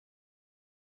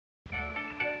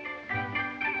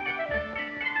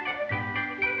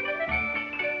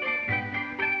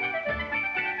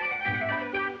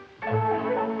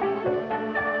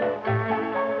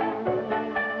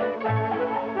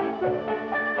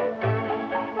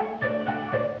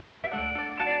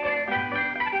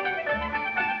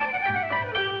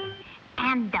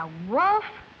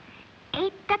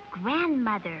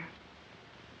grandmother.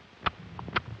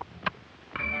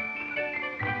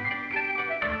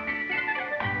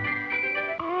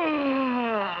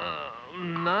 Oh,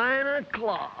 9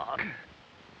 o'clock.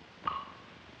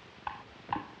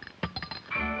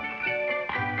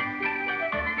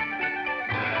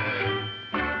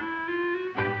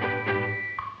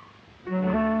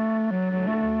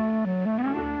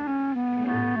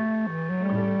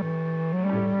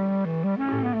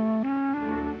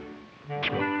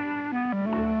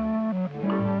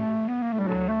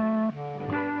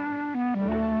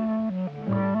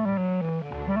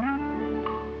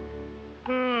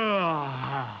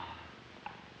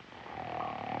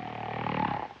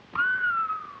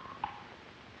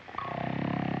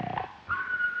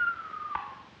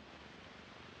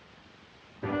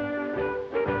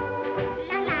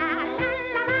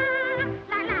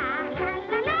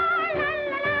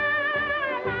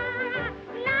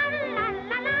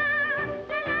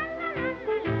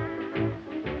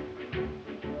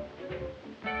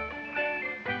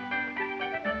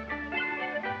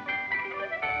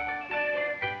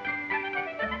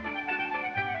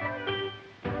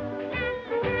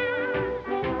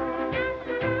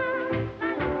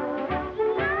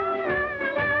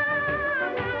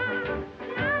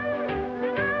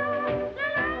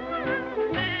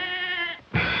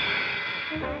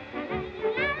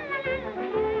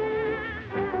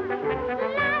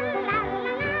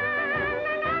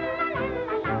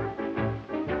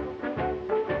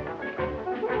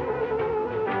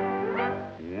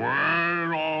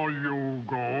 Where are you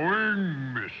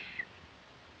going, miss?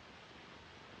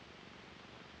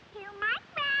 To my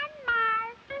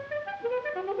grandma's.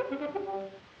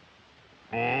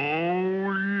 Oh,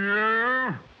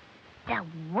 yeah? The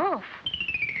wolf.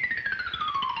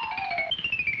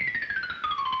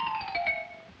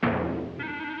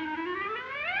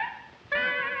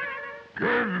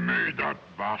 Give me that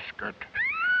basket.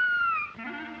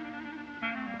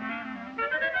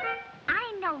 I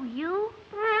know you.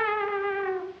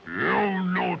 You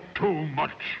know too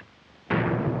much.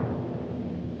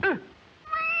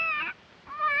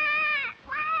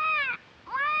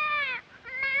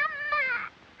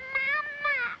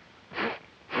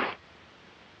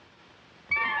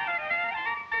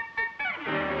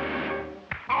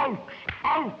 Ouch!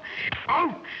 Ouch!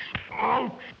 Ouch!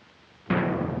 Ouch!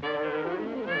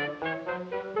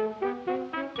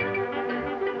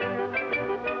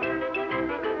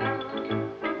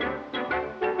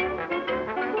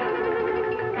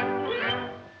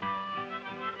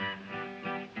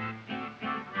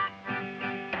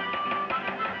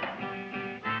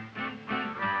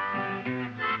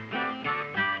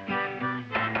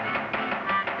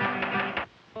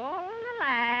 Pull the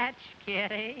latch,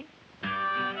 kitty.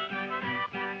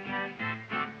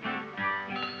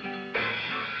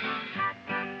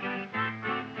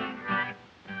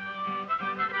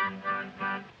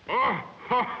 Ah,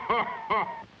 ha, ha, ha.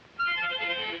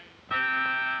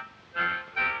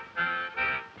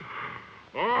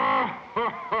 Ah, ha,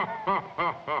 ha, ha, ha,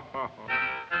 ha, ha.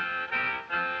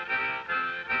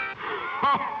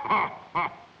 Ha, ha, ha,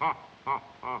 ha, ha,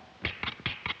 ha.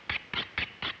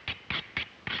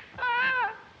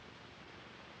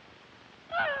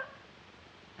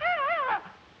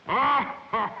 Ah,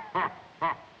 ha, ha,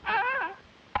 ha.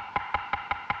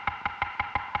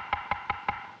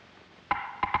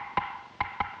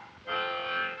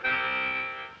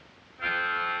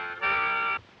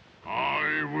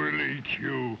 I will eat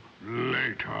you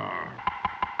later.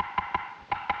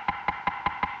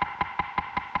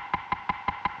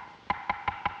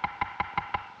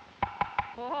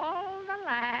 Pull the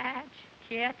latch,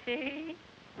 kitty.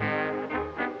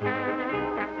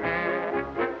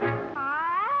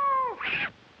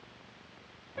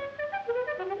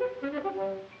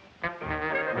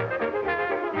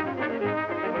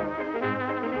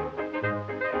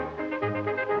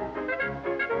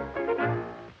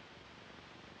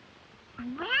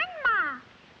 Grandma,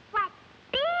 what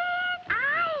big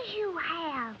eyes you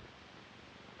have.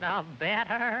 The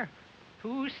better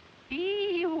to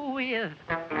see you with.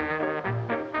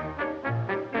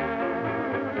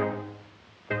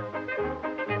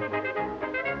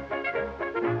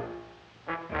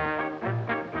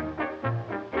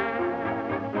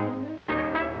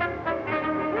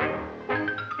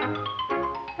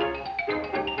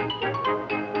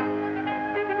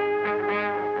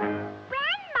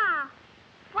 Grandma,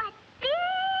 what big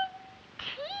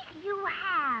teeth you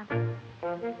have.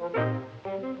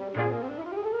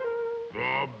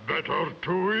 The better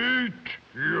to eat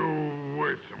you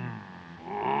with.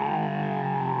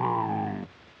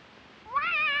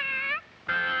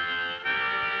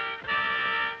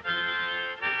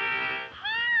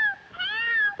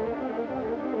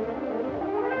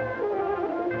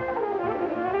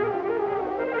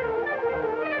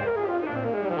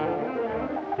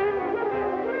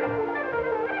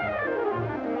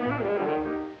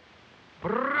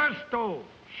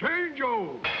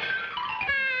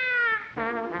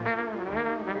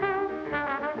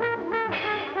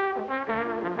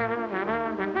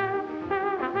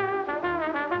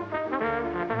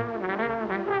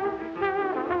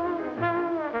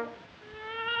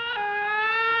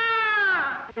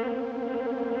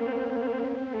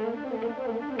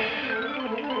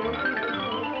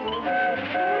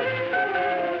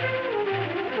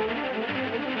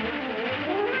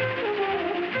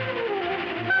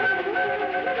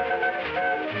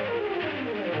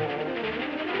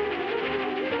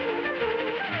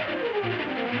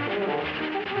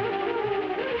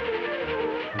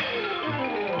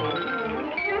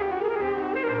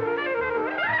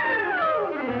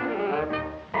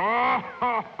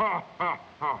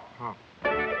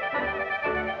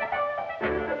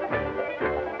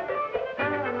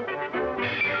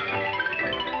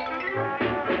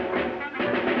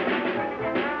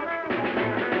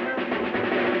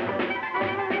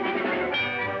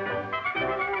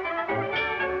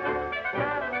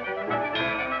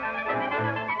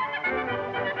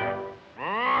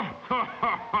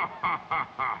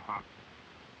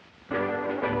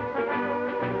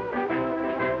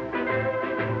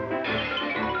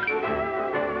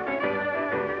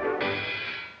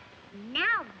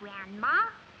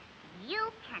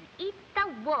 you can eat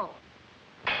the wool.